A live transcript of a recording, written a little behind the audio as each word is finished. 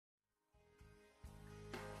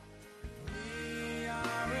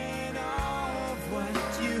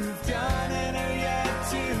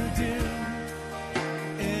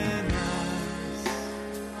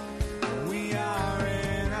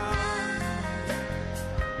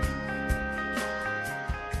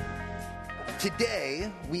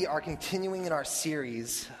Today, we are continuing in our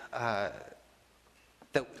series that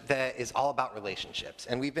is all about relationships.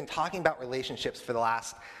 And we've been talking about relationships for the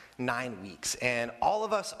last 9 weeks. And all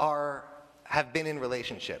of us have been in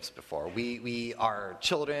relationships before. We are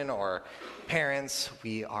children or parents.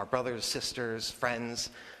 We are brothers, sisters,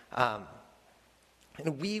 friends. And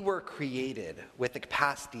we were created with the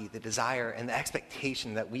capacity, the desire, and the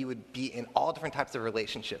expectation that we would be in all different types of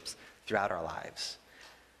relationships throughout our lives.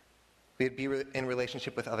 We'd be in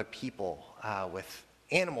relationship with other people, with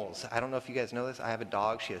animals. I don't know if you guys know this. I have a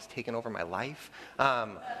dog. She has taken over my life.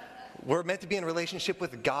 We're meant to be in relationship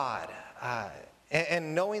with God.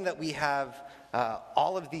 And knowing that we have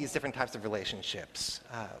all of these different types of relationships,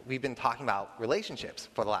 we've been talking about relationships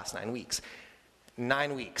for the last 9 weeks.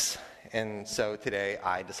 9 weeks. And so today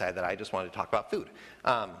I decided that I just wanted to talk about food,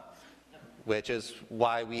 which is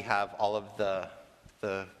why we have all of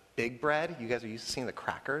the big bread. You guys are used to seeing the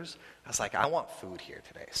crackers. I was like, I want food here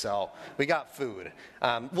today. So we got food.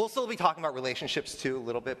 We'll still be talking about relationships too a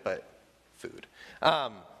little bit, but food.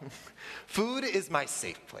 Food is my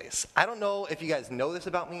safe place. I don't know if you guys know this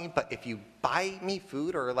about me, but if you buy me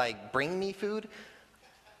food or bring me food,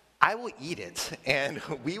 I will eat it, and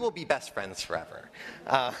we will be best friends forever.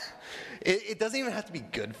 It doesn't even have to be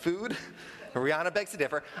good food. Rihanna begs to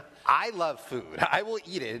differ. I love food. I will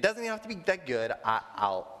eat it. It doesn't even have to be that good.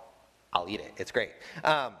 I'll eat it. It's great.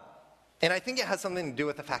 And I think it has something to do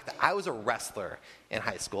with the fact that I was a wrestler in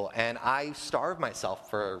high school, and I starved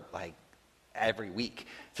myself for every week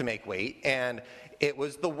to make weight, and it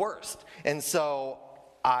was the worst. And so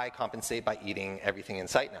I compensate by eating everything in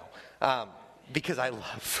sight now, because I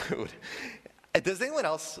love food. Does anyone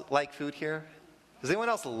else like food here? Does anyone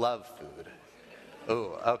else love food?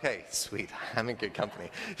 Oh, okay, sweet. I'm in good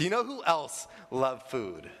company. Do you know who else loved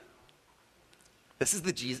food? This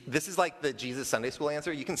is like the Jesus Sunday School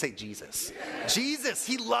answer. You can say Jesus. Jesus,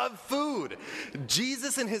 he loved food.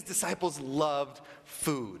 Jesus and his disciples loved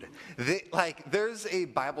food. There's a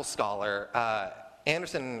Bible scholar,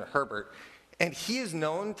 Anderson Herbert, and he is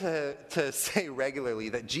known to say regularly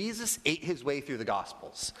that Jesus ate his way through the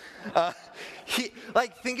Gospels.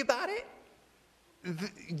 Think about it.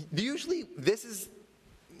 Usually,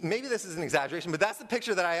 maybe this is an exaggeration, but that's the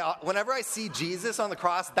picture that whenever I see Jesus on the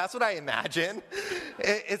cross, that's what I imagine.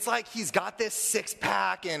 It's like he's got this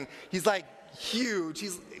six-pack, and he's huge.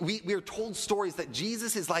 We are told stories that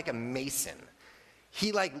Jesus is like a mason.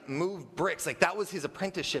 He moved bricks. That was his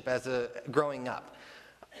apprenticeship growing up.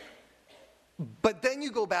 But then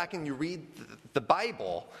you go back and you read the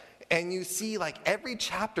Bible, and you see every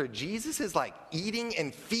chapter, Jesus is eating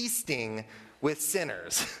and feasting with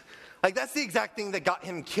sinners. That's the exact thing that got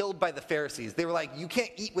him killed by the Pharisees. They were like, you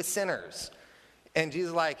can't eat with sinners. And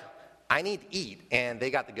Jesus was I need to eat, and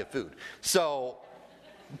they got the good food. So,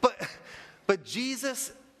 but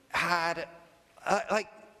Jesus had,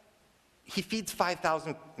 he feeds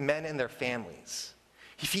 5,000 men and their families.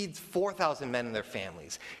 He feeds 4,000 men and their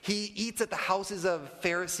families. He eats at the houses of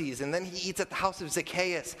Pharisees, and then he eats at the house of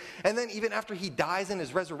Zacchaeus. And then even after he dies and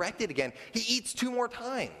is resurrected again, he eats 2 more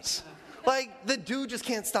times. The dude just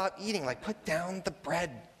can't stop eating. Put down the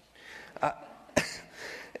bread.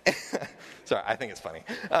 Sorry, I think it's funny.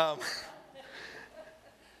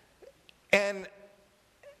 And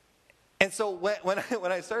so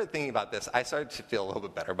when I started thinking about this, I started to feel a little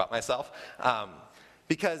bit better about myself.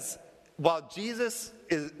 Because while Jesus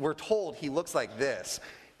we're told he looks like this,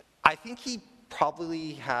 I think he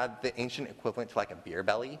probably had the ancient equivalent to a beer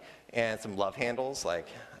belly and some love handles.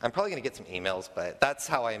 I'm probably going to get some emails, but that's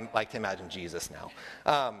how I like to imagine Jesus now.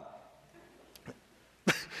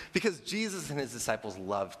 Because Jesus and his disciples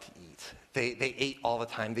loved to eat. They ate all the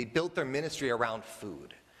time. They built their ministry around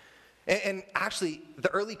food. And actually, the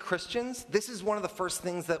early Christians, this is one of the first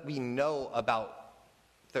things that we know about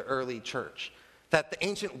the early church. That the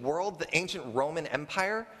ancient world, the ancient Roman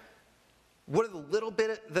Empire, one of the little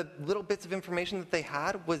bits of information that they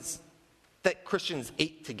had was that Christians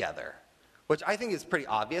ate together, which I think is pretty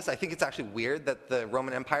obvious. I think it's actually weird that the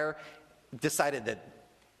Roman Empire decided that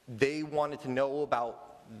they wanted to know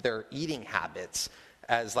about their eating habits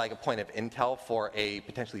as a point of intel for a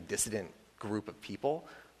potentially dissident group of people.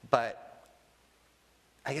 But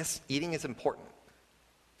I guess eating is important.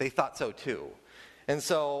 They thought so too. And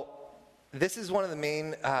so this is one of the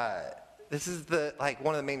main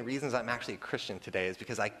one of the main reasons I'm actually a Christian today is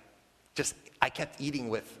because I kept eating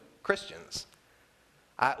with Christians.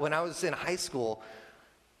 When I was in high school,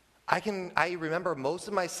 I remember most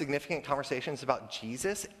of my significant conversations about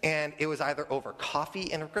Jesus, and it was either over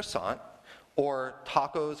coffee and a croissant or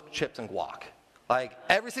tacos, chips, and guac.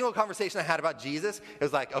 Every single conversation I had about Jesus, it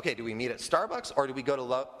was okay, do we meet at Starbucks or do we go to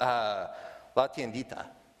La Tiendita,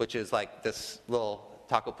 which is like this little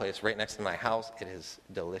taco place right next to my house. It is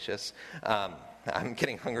delicious. I'm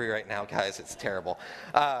getting hungry right now, guys. It's terrible.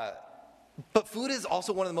 But food is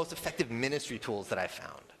also one of the most effective ministry tools that I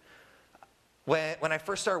found. When I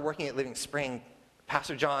first started working at Living Spring,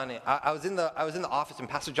 Pastor John, I was in the office, and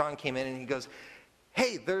Pastor John came in and he goes,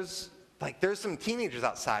 "Hey, there's some teenagers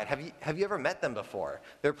outside. Have you ever met them before?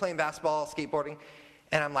 They're playing basketball, skateboarding."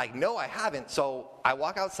 And I'm like, "No, I haven't." So I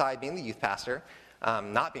walk outside, being the youth pastor,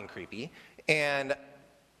 not being creepy, and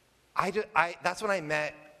that's when I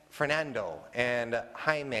met Fernando and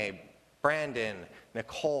Jaime, Brandon,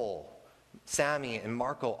 Nicole, Sammy, and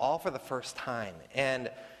Marco, all for the first time.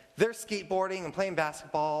 And they're skateboarding and playing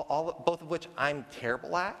basketball, both of which I'm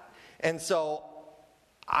terrible at. And so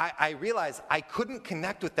I realized I couldn't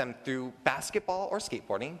connect with them through basketball or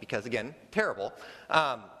skateboarding because, again, terrible.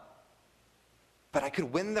 But I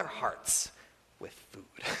could win their hearts with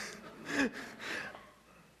food.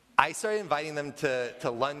 I started inviting them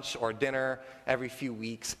to lunch or dinner every few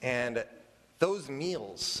weeks, and those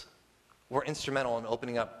meals were instrumental in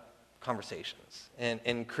opening up conversations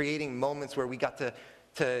and creating moments where we got to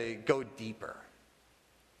go deeper.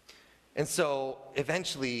 And so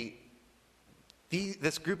eventually,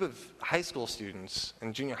 this group of high school students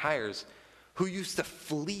and junior hires who used to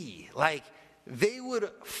flee, like they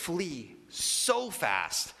would flee so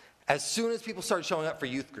fast as soon as people started showing up for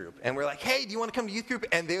youth group. And we're like, "Hey, do you want to come to youth group?"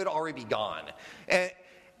 And they would already be gone.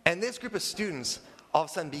 And this group of students all of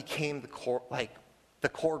a sudden became the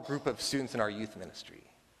core group of students in our youth ministry.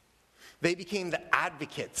 They became the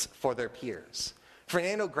advocates for their peers.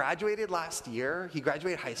 Fernando graduated last year. He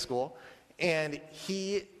graduated high school, and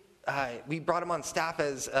we brought him on staff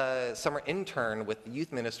as a summer intern with the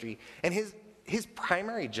youth ministry. And his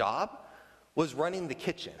primary job was running the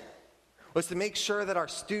kitchen, was to make sure that our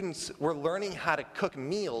students were learning how to cook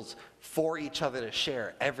meals for each other to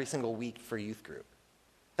share every single week for youth group.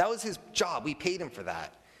 That was his job. We paid him for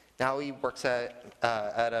that. Now he works at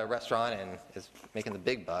a restaurant and is making the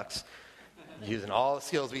big bucks, using all the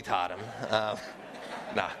skills we taught him.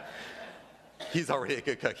 Nah, he's already a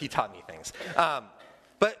good cook. He taught me things.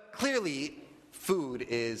 But clearly, food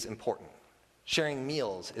is important. Sharing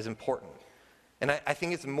meals is important. And I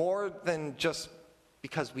think it's more than just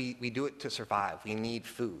because we do it to survive. We need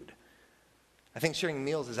food. I think sharing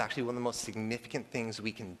meals is actually one of the most significant things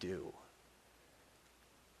we can do.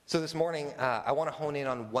 So this morning, I want to hone in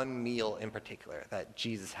on one meal in particular that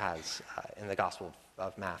Jesus has in the Gospel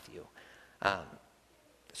of Matthew.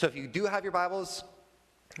 So if you do have your Bibles,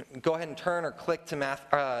 go ahead and turn or click to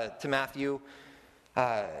Matthew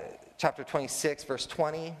chapter 26, verse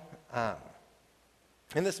 20.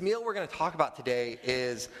 And this meal we're going to talk about today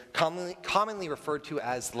is commonly referred to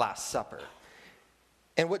as Last Supper.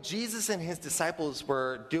 And what Jesus and his disciples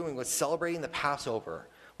were doing was celebrating the Passover,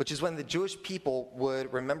 which is when the Jewish people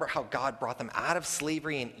would remember how God brought them out of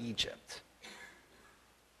slavery in Egypt.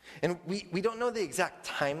 And we don't know the exact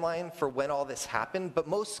timeline for when all this happened, but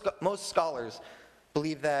most scholars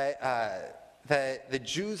believe that the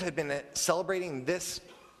Jews had been celebrating this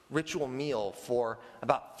ritual meal for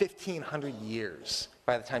about 1,500 years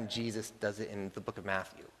by the time Jesus does it in the book of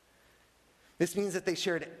Matthew. This means that they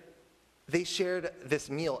shared this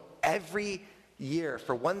meal every year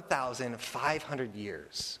for 1,500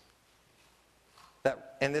 years.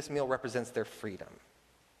 And this meal represents their freedom.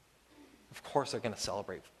 Of course they're going to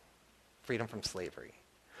celebrate freedom from slavery.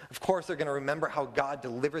 Of course they're going to remember how God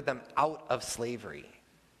delivered them out of slavery.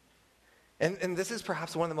 And this is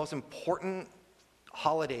perhaps one of the most important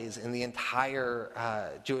holidays in the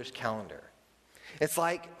entire Jewish calendar. It's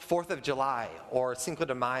like 4th of July or Cinco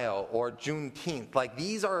de Mayo or Juneteenth. Like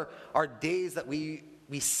these are days that we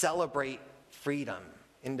celebrate freedom,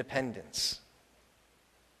 independence.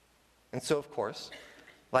 And so, of course,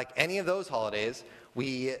 like any of those holidays,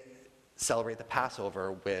 we celebrate the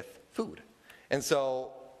Passover with food. And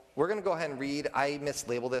so we're going to go ahead and read. I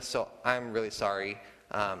mislabeled this, so I'm really sorry.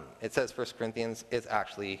 It says 1 Corinthians. It's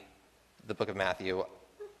actually the book of Matthew.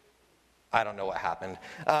 I don't know what happened.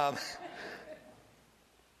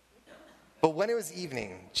 But when it was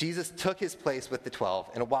evening, Jesus took his place with the 12,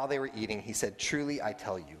 and while they were eating, he said, "Truly I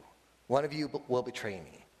tell you, one of you will betray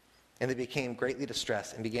me." And they became greatly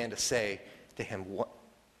distressed and began to say to him,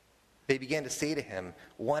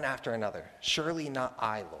 one after another, "Surely not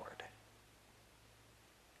I, Lord."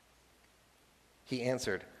 He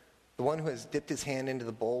answered, "The one who has dipped his hand into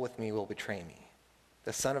the bowl with me will betray me.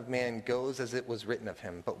 The Son of Man goes as it was written of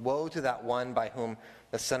him, but woe to that one by whom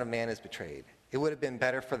the Son of Man is betrayed. It would have been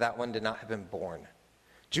better for that one to not have been born."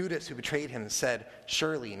 Judas, who betrayed him, said,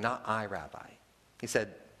 "Surely not I, Rabbi." He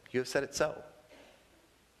said, "You have said it so."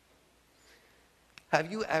 Have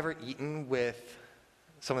you ever eaten with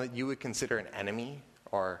someone that you would consider an enemy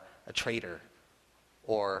or a traitor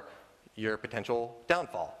or your potential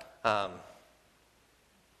downfall?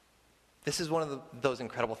 This is one of those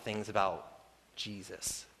incredible things about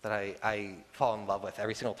Jesus that I fall in love with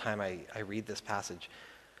every single time I read this passage.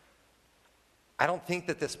 I don't think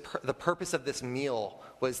that the purpose of this meal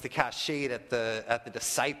was to cast shade at the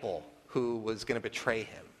disciple who was going to betray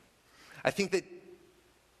him. I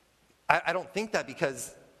don't think that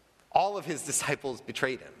because all of his disciples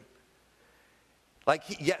betrayed him.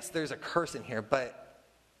 Yes, there's a curse in here, but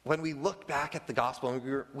when we look back at the gospel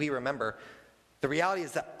and we remember, the reality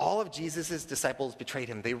is that all of Jesus' disciples betrayed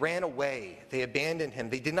him. They ran away. They abandoned him.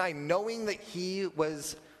 They denied knowing that he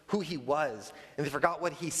was who he was, and they forgot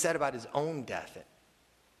what he said about his own death.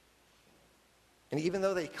 And even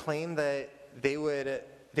though they claimed that they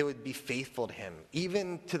would be faithful to him,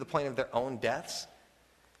 even to the point of their own deaths,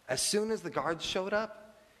 as soon as the guards showed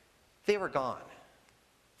up, they were gone.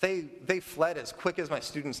 They fled as quick as my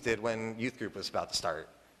students did when youth group was about to start.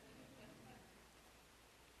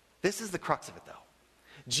 This is the crux of it, though.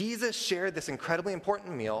 Jesus shared this incredibly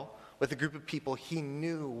important meal with a group of people he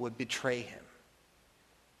knew would betray him.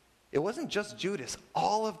 It wasn't just Judas.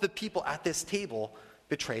 All of the people at this table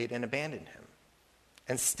betrayed and abandoned him.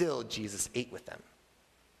 And still, Jesus ate with them.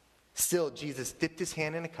 Still, Jesus dipped his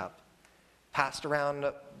hand in a cup, passed around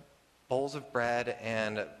bowls of bread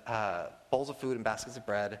and bowls of food and baskets of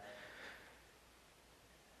bread.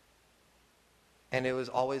 And it was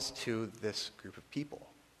always to this group of people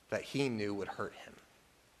that he knew would hurt him.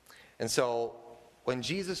 And so when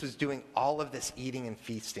Jesus was doing all of this eating and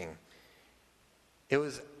feasting, it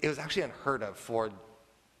was actually unheard of for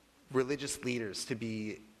religious leaders to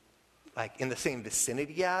be in the same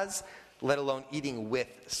vicinity as, let alone eating with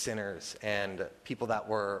sinners and people that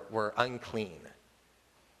were unclean.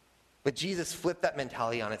 But Jesus flipped that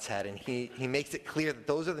mentality on its head, and he makes it clear that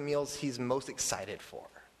those are the meals he's most excited for.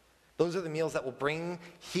 Those are the meals that will bring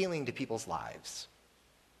healing to people's lives.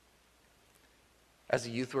 As a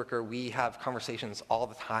youth worker, we have conversations all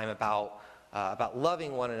the time about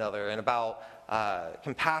loving one another and about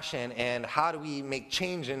compassion and how do we make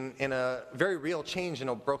change in a very real change in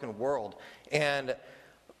a broken world. And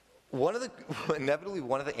inevitably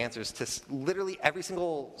one of the answers to literally every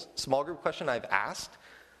single small group question I've asked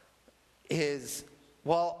is,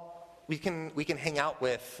 well, we can hang out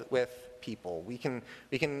with people. We can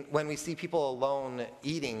when we see people alone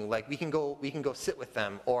eating, we can go sit with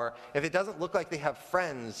them. Or if it doesn't look like they have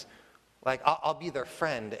friends, I'll be their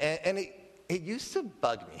friend. And it used to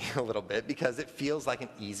bug me a little bit because it feels like an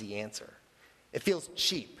easy answer. It feels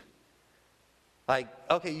cheap.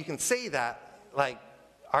 Okay, you can say that.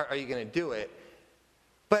 Are you going to do it?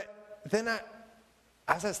 But then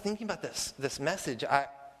as I was thinking about this message, I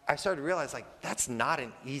started to realize that's not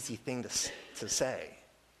an easy thing to say.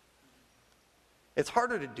 It's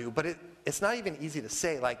harder to do, but it's not even easy to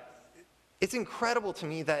say. It's incredible to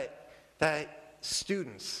me that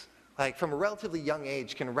students, from a relatively young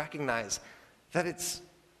age, can recognize that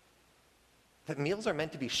meals are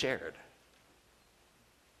meant to be shared.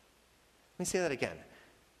 Let me say that again.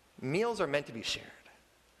 Meals are meant to be shared.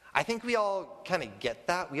 I think we all kind of get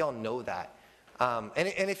that. We all know that. And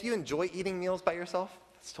if you enjoy eating meals by yourself,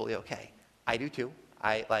 that's totally okay. I do too.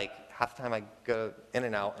 Half the time I go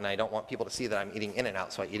In-N-Out and I don't want people to see that I'm eating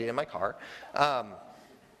In-N-Out, so I eat it in my car.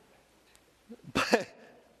 But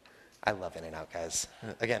I love In-N-Out, guys.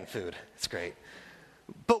 Again, food. It's great.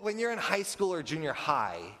 But when you're in high school or junior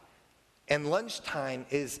high, and lunchtime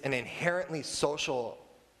is an inherently social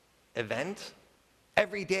event,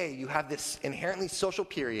 every day you have this inherently social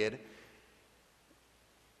period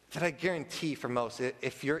that I guarantee for most,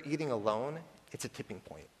 if you're eating alone, it's a tipping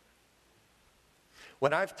point.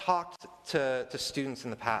 When I've talked to students in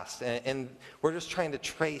the past, and we're just trying to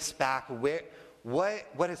trace back what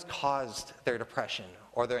has caused their depression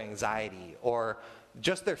or their anxiety or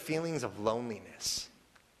just their feelings of loneliness,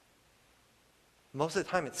 most of the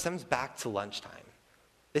time it stems back to lunchtime.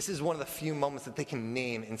 This is one of the few moments that they can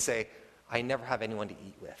name and say, I never have anyone to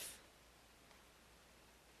eat with.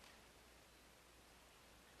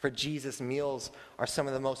 For Jesus, meals are some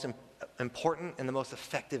of the most important and the most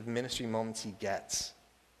effective ministry moments he gets.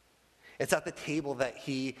 It's at the table that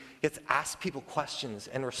he gets asked people questions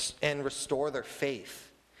and restore their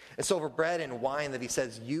faith. It's over bread and wine that he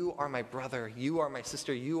says, you are my brother, you are my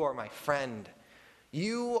sister, you are my friend.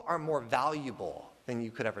 You are more valuable than you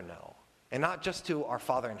could ever know. And not just to our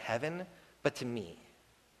Father in heaven, but to me.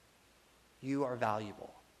 You are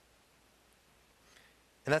valuable.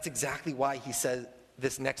 And that's exactly why he says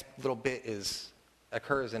this next little bit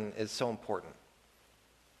occurs and is so important.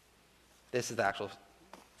 This is the actual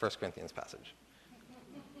 1 Corinthians passage.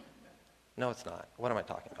 No, it's not. What am I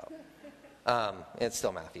talking about? It's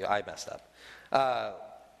still Matthew. I messed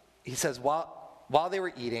up. He says, while they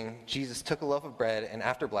were eating, Jesus took a loaf of bread, and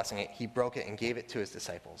after blessing it, he broke it and gave it to his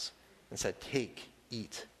disciples and said, "Take,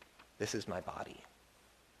 eat. This is my body."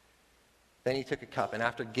 Then he took a cup, and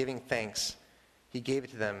after giving thanks, he gave it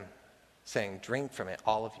to them, saying, "Drink from it,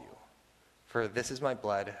 all of you. For this is my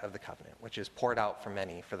blood of the covenant, which is poured out for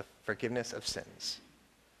many for the forgiveness of sins.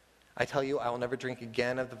 I tell you, I will never drink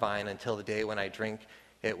again of the vine until the day when I drink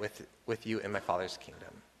it with you in my Father's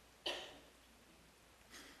kingdom."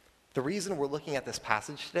 The reason we're looking at this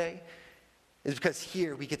passage today is because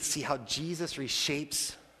here we get to see how Jesus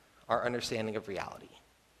reshapes our understanding of reality.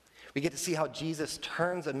 We get to see how Jesus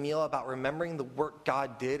turns a meal about remembering the work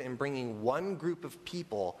God did in bringing one group of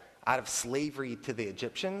people out of slavery to the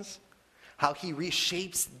Egyptians, how he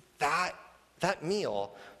reshapes that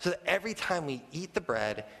meal so that every time we eat the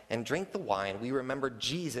bread and drink the wine, we remember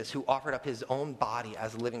Jesus, who offered up his own body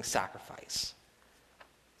as a living sacrifice.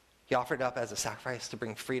 He offered up as a sacrifice to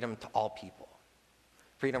bring freedom to all people,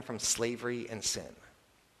 freedom from slavery and sin.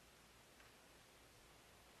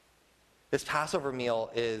 This Passover meal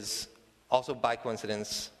is also, by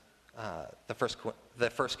coincidence, the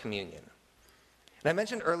first communion. And I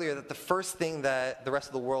mentioned earlier that the first thing that the rest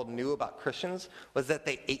of the world knew about Christians was that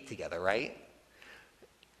they ate together, right?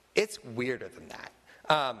 It's weirder than that.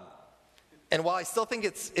 And while I still think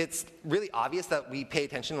it's really obvious that we pay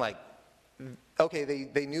attention, like, okay,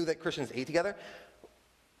 they knew that Christians ate together.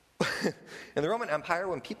 In the Roman Empire,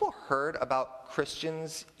 when people heard about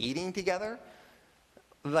Christians eating together,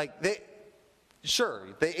 like, they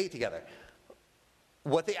ate together.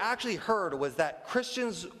 What they actually heard was that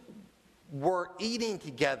Christians were eating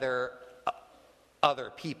together other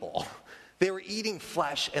people. They were eating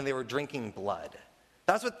flesh and they were drinking blood.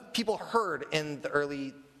 That's what people heard in the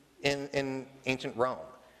early, in ancient Rome.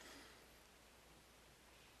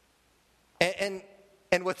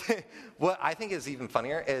 And what I think is even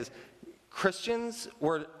funnier is Christians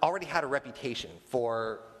already had a reputation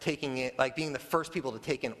for taking it, like being the first people to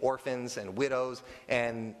take in orphans and widows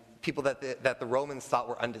and people that the Romans thought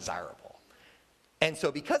were undesirable. And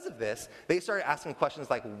so because of this, they started asking questions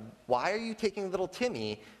like, "Why are you taking little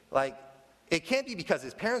Timmy? Like, it can't be because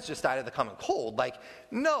his parents just died of the common cold. Like,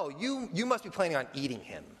 no, you must be planning on eating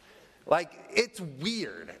him." Like, it's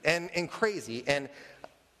weird and crazy, and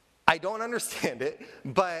I don't understand it,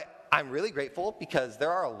 but I'm really grateful because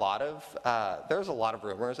there's a lot of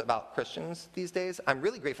rumors about Christians these days. I'm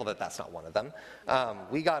really grateful that that's not one of them.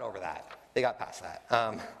 We got over that. They got past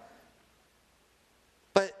that.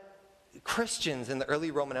 But Christians in the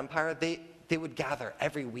early Roman Empire, they would gather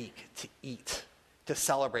every week to eat, to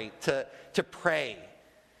celebrate, to pray.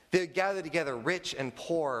 They would gather together, rich and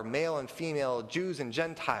poor, male and female, Jews and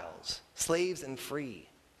Gentiles, slaves and free.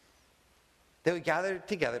 They would gather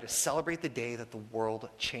together to celebrate the day that the world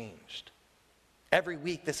changed. Every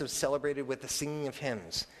week, this was celebrated with the singing of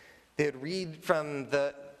hymns. They would read from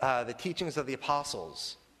the teachings of the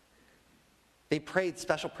apostles. They prayed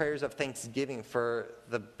special prayers of thanksgiving for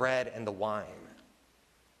the bread and the wine,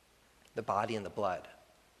 the body and the blood.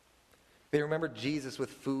 They remembered Jesus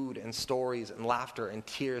with food and stories and laughter and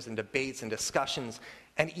tears and debates and discussions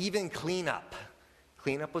and even cleanup.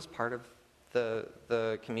 Cleanup was part of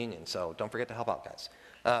the communion, so don't forget to help out, guys.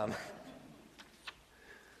 The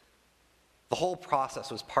whole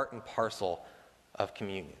process was part and parcel of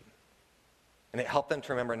communion. And it helped them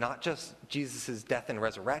to remember not just Jesus' death and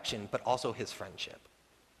resurrection, but also his friendship.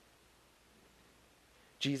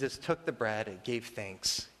 Jesus took the bread and gave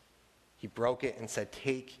thanks. He broke it and said,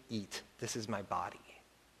 "Take, eat. This is my body.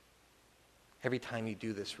 Every time you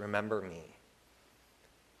do this, remember me."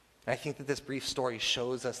 And I think that this brief story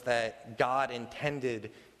shows us that God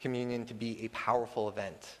intended communion to be a powerful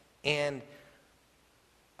event and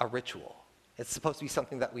a ritual. It's supposed to be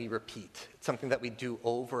something that we repeat. It's something that we do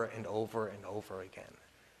over and over and over again.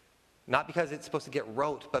 Not because it's supposed to get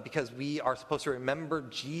rote, but because we are supposed to remember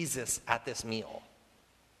Jesus at this meal.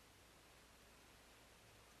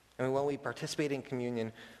 And when we participate in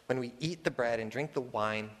communion, when we eat the bread and drink the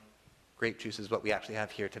wine, grape juice is what we actually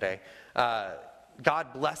have here today,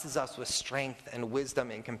 God blesses us with strength and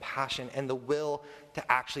wisdom and compassion and the will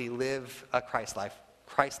to actually live a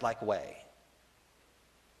Christ-like way.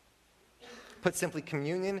 Put simply,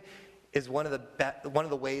 communion is one of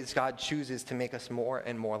the ways God chooses to make us more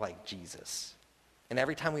and more like Jesus. And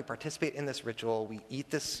every time we participate in this ritual, we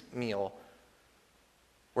eat this meal,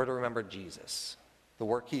 we're to remember Jesus, the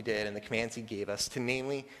work he did and the commands he gave us to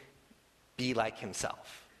namely be like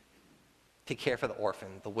himself, to care for the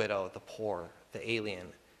orphan, the widow, the poor, the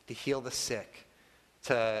alien, to heal the sick,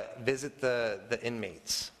 to visit the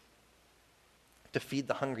inmates, to feed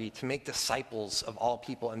the hungry, to make disciples of all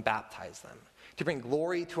people and baptize them, to bring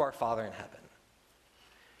glory to our Father in heaven.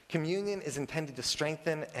 Communion is intended to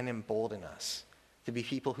strengthen and embolden us to be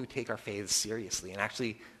people who take our faith seriously and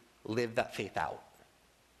actually live that faith out.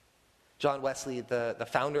 John Wesley, the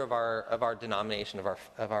founder of our denomination,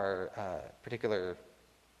 of our particular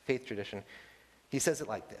faith tradition, he says it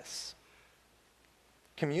like this: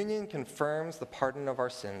 communion confirms the pardon of our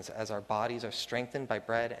sins as our bodies are strengthened by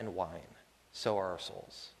bread and wine. So are our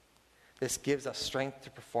souls. This gives us strength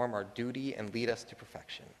to perform our duty and lead us to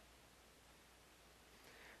perfection.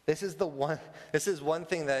 This is one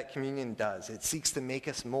thing that communion does. It seeks to make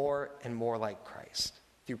us more and more like Christ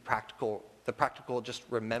through the practical just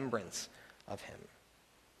remembrance of him.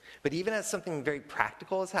 But even as something very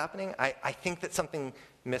practical is happening, I think that something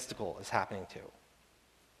mystical is happening too.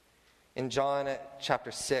 In John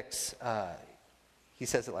chapter 6, he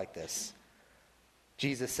says it like this.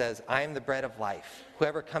 Jesus says, "I am the bread of life.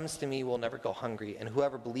 Whoever comes to me will never go hungry, and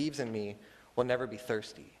whoever believes in me will never be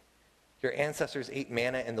thirsty. Your ancestors ate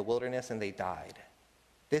manna in the wilderness, and they died.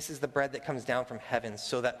 This is the bread that comes down from heaven,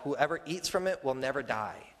 so that whoever eats from it will never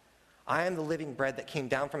die. I am the living bread that came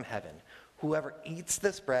down from heaven. Whoever eats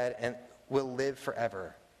this bread will live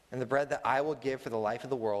forever, and the bread that I will give for the life of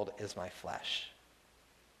the world is my flesh."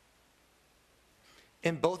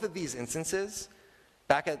 In both of these instances,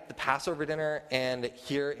 back at the Passover dinner and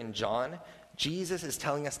here in John, Jesus is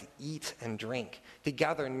telling us to eat and drink, to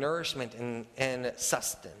gather nourishment and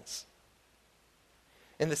sustenance.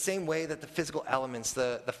 In the same way that the physical elements,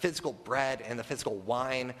 the physical bread and the physical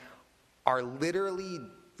wine are literally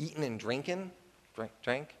eaten and drank.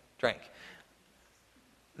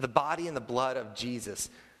 The body and the blood of Jesus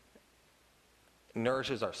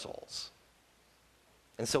nourishes our souls.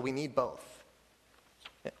 And so we need both,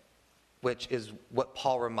 which is what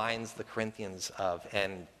Paul reminds the Corinthians of.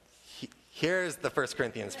 And here's the 1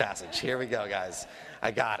 Corinthians passage. Here we go, guys.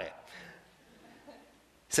 I got it.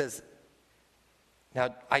 It says,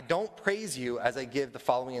 "Now, I don't praise you as I give the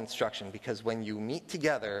following instruction, because when you meet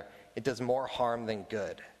together, it does more harm than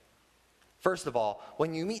good. First of all,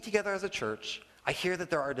 when you meet together as a church, I hear that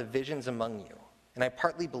there are divisions among you, and I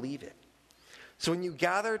partly believe it. So when you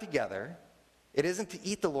gather together, it isn't to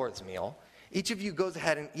eat the Lord's meal. Each of you goes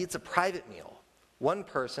ahead and eats a private meal. One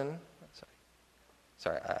person,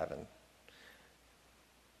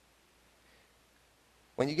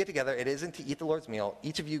 When you get together, it isn't to eat the Lord's meal.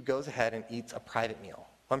 Each of you goes ahead and eats a private meal.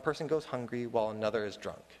 One person goes hungry while another is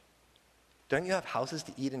drunk. Don't you have houses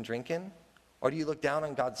to eat and drink in? Or do you look down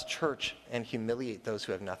on God's church and humiliate those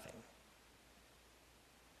who have nothing?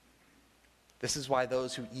 This is why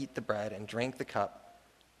those who eat the bread and drink the cup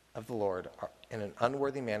of the Lord in an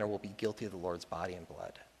unworthy manner will be guilty of the Lord's body and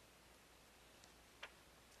blood."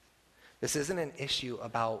 This isn't an issue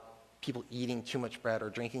about people eating too much bread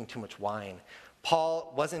or drinking too much wine.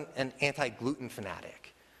 Paul wasn't an anti-gluten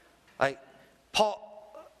fanatic.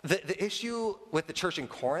 The issue with the church in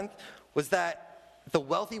Corinth was that the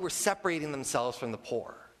wealthy were separating themselves from the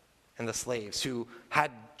poor and the slaves who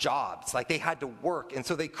had jobs. Like, they had to work, and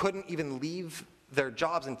so they couldn't even leave their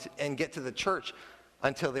jobs and get to the church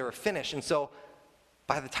until they were finished. And so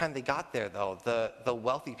by the time they got there, though, the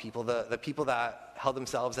wealthy people, the people that held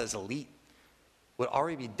themselves as elite, would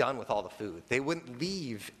already be done with all the food. They wouldn't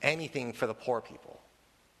leave anything for the poor people.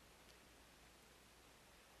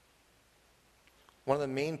 One of the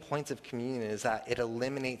main points of communion is that it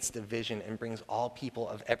eliminates division and brings all people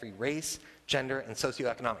of every race, gender, and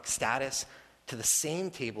socioeconomic status to the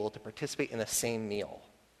same table to participate in the same meal.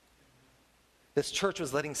 This church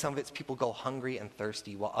was letting some of its people go hungry and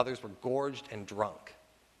thirsty while others were gorged and drunk.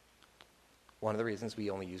 One of the reasons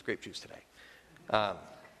we only use grape juice today.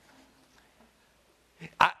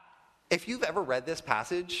 If you've ever read this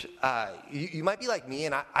passage, you might be like me,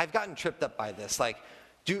 and I've gotten tripped up by this. Like,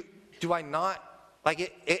 do I not,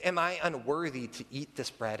 am I unworthy to eat this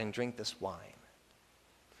bread and drink this wine?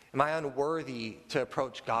 Am I unworthy to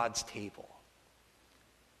approach God's table?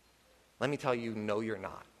 Let me tell you, no, you're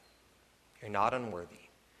not. You're not unworthy.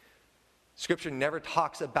 Scripture never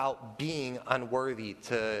talks about being unworthy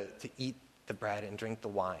to eat the bread and drink the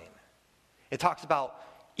wine. It talks about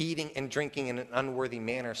eating and drinking in an unworthy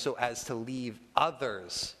manner so as to leave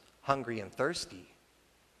others hungry and thirsty,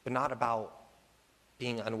 but not about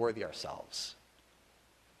being unworthy ourselves.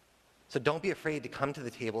 So don't be afraid to come to the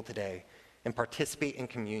table today and participate in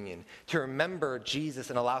communion, to remember Jesus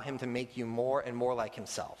and allow him to make you more and more like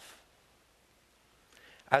himself.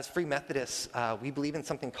 As Free Methodists, we believe in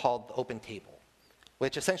something called the open table.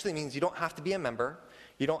 which essentially means you don't have to be a member,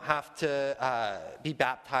 you don't have to be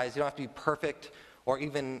baptized, you don't have to be perfect or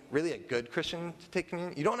even really a good Christian to take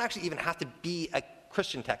communion. You don't actually even have to be a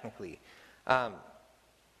Christian technically.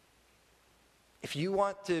 If you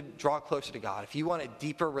want to draw closer to God, if you want a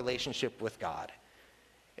deeper relationship with God,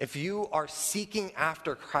 if you are seeking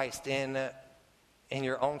after Christ in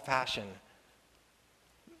your own fashion,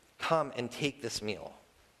 come and take this meal.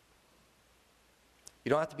 You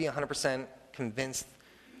don't have to be 100% convinced,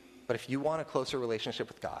 but if you want a closer relationship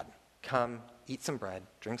with God, come, eat some bread,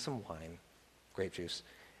 drink some wine, grape juice,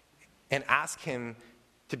 and ask him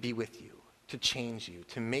to be with you, to change you,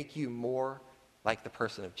 to make you more like the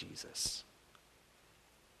person of Jesus.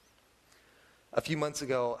 A few months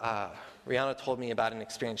ago, Rihanna told me about an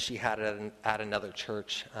experience she had at another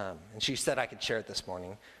church, and she said I could share it this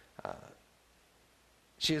morning.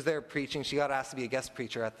 She was there preaching. She got asked to be a guest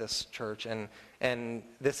preacher at this church, and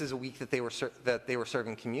this is a week that they were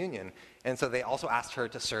serving communion, and so they also asked her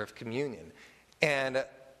to serve communion. And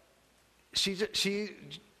she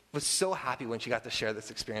was so happy when she got to share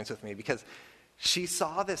this experience with me because she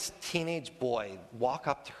saw this teenage boy walk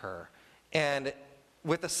up to her, and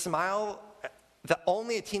with a smile that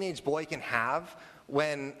only a teenage boy can have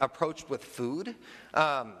when approached with food,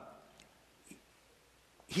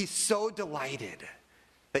 he's so delighted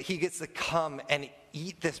that he gets to come and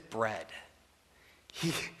eat this bread.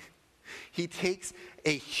 He takes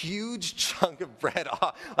a huge chunk of bread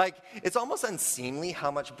off. Like, it's almost unseemly how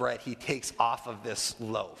much bread he takes off of this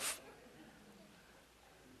loaf.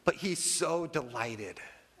 But he's so delighted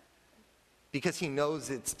because he knows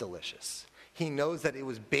it's delicious. He knows that it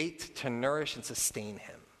was baked to nourish and sustain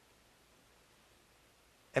him.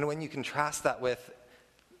 And when you contrast that with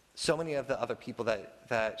so many of the other people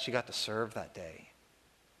that she got to serve that day,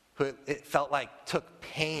 who it felt like took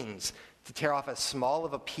pains to tear off as small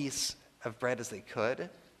of a piece of bread as they could,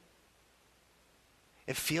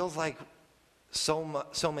 it feels like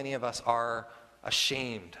so many of us are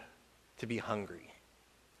ashamed to be hungry.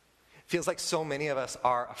 It feels like so many of us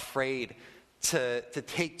are afraid to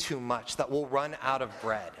take too much, that we'll run out of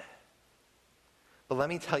bread. But let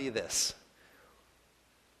me tell you this.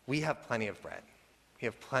 We have plenty of bread. We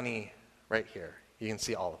have plenty right here. You can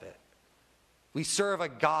see all of it. We serve a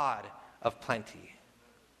God of plenty.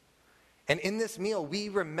 And in this meal, we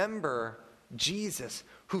remember Jesus,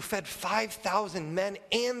 who fed 5,000 men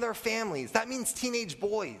and their families. That means teenage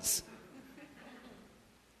boys.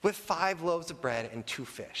 With 5 loaves of bread and 2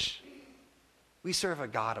 fish. We serve a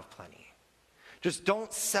God of plenty. Just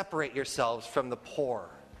don't separate yourselves from the poor,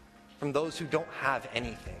 from those who don't have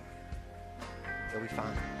anything. You'll be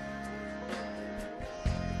fine.